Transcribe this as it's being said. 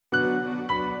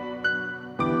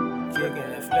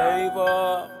that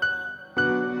flavor.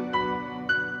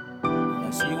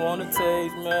 And she wanna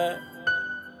taste me.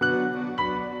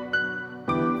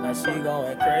 Now she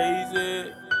going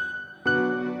crazy.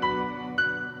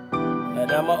 Now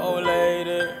that my old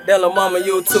lady. That little mama,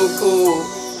 you too cool.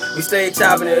 We stay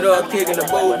chopping it up, kicking the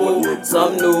boo-boo.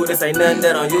 Something new, this ain't nothing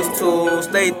that I'm used to.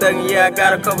 Stay thuggin', yeah, I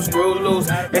got a couple screws loose.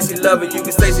 And she love it, you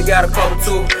can say she got a couple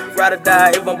too. Ride or die,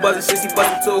 if I'm buzzing, shit, she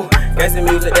buzzing too. Got some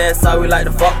music, that's all we like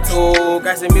to fuck to.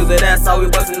 Got some music, that's all we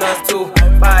bustin' us too.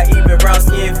 Fire even brown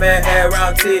skin, fat hair,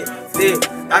 round tit, thick.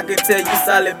 I can tell you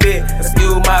solid bit.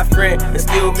 Excuse my friend,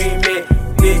 excuse me, mate.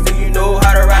 Bitch, do you know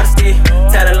how to ride a stick?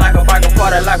 Tatted like a bike,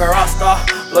 party like a rock star.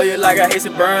 Blow you like a haze,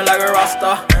 burn like a rock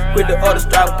star. With the other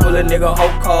strap, pull a nigga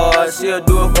whole card. She'll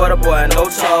do it for the boy, no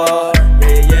charge.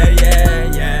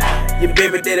 Yeah. Your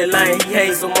baby daddy lame, he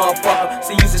hates some motherfucker.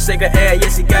 She used to shake her ass, yeah,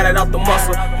 she got it off the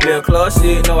muscle. Real club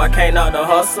shit, no, I can't out the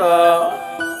hustle.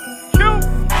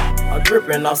 I'm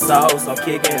dripping off sauce, I'm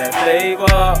kicking that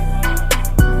flavor.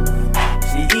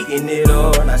 She eating it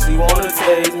up, now she wanna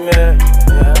taste me.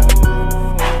 Yeah.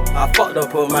 I fucked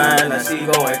up her mind, now she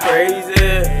going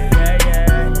crazy.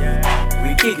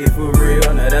 We kick it for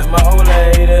real, now that's my old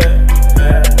lady.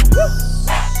 Yeah.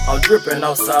 I'm dripping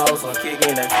off sauce, I'm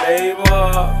kicking that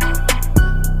flavor.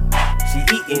 She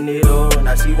eating it up,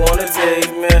 now she wanna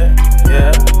taste me.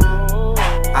 Yeah.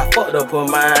 I fucked up her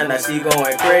mind, now she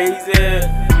going crazy.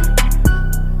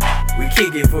 We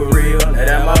kick it for real, now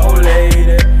that's my old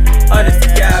lady. Honest to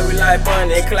God, we like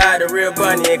Bonnie and Clyde, the real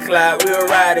Bonnie and Clyde. We'll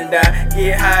ride and die,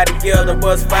 get high together,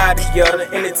 bust fire together.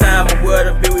 Anytime I'm with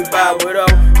a bitch, we vibe with her.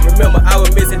 Remember, I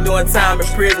was missing doing time in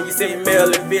prison. You sent me mail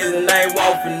and vision, I ain't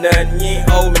want for nothing. You ain't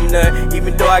owe me nothing,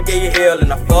 even though I gave you hell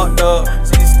and I fucked up.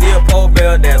 She still pole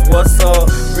bell, that's what's up.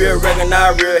 Real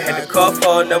recognize real, had to cuff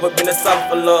her. Never been a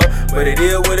sucker for love, but it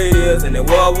is what it is, and it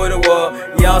was what it was.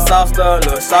 Yeah, I'm soft stuff,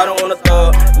 little shot on the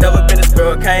thug. Never been a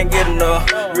girl, can't get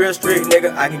enough. Real street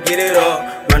nigga, I can get it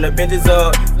up. Run the benches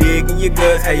up, digging your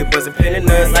guts. How you bustin' plenty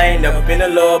nuts. I ain't never been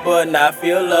in love, but now I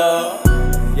feel love.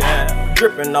 Yeah,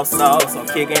 dripping off sauce, I'm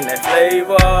kicking that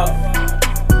flavor.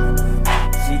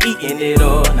 She eating it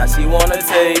up, now she wanna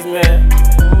taste me.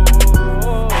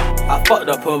 I fucked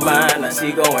up her mind, now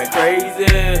she going crazy.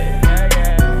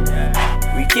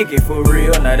 We kick it for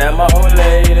real, now that my old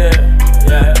lady.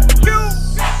 Yeah,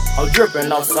 I'm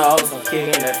dripping off sauce, I'm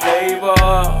kicking that flavor.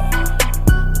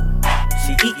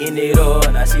 She eating it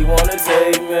up, now she wanna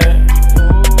taste me.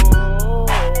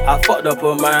 I fucked up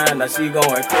her mind, now she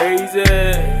going crazy.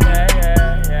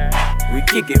 We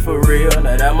kick it for real,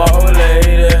 now that my old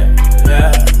lady.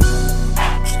 Yeah,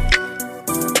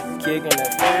 kicking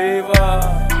that flavor.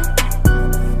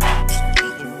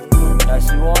 Now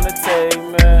she wanna take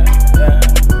me. Yeah.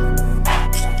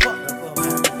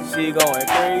 She going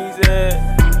crazy.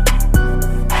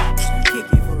 Kick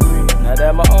it for real, now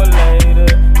that my old lady.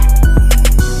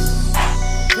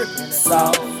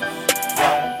 Sauce,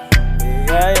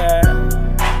 yeah.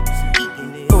 She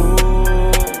eating it.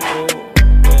 Ooh,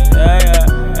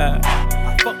 yeah. I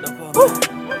fucked up her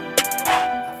mind.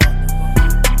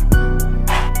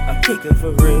 I'm kicking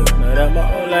for real, now that my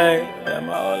old lady,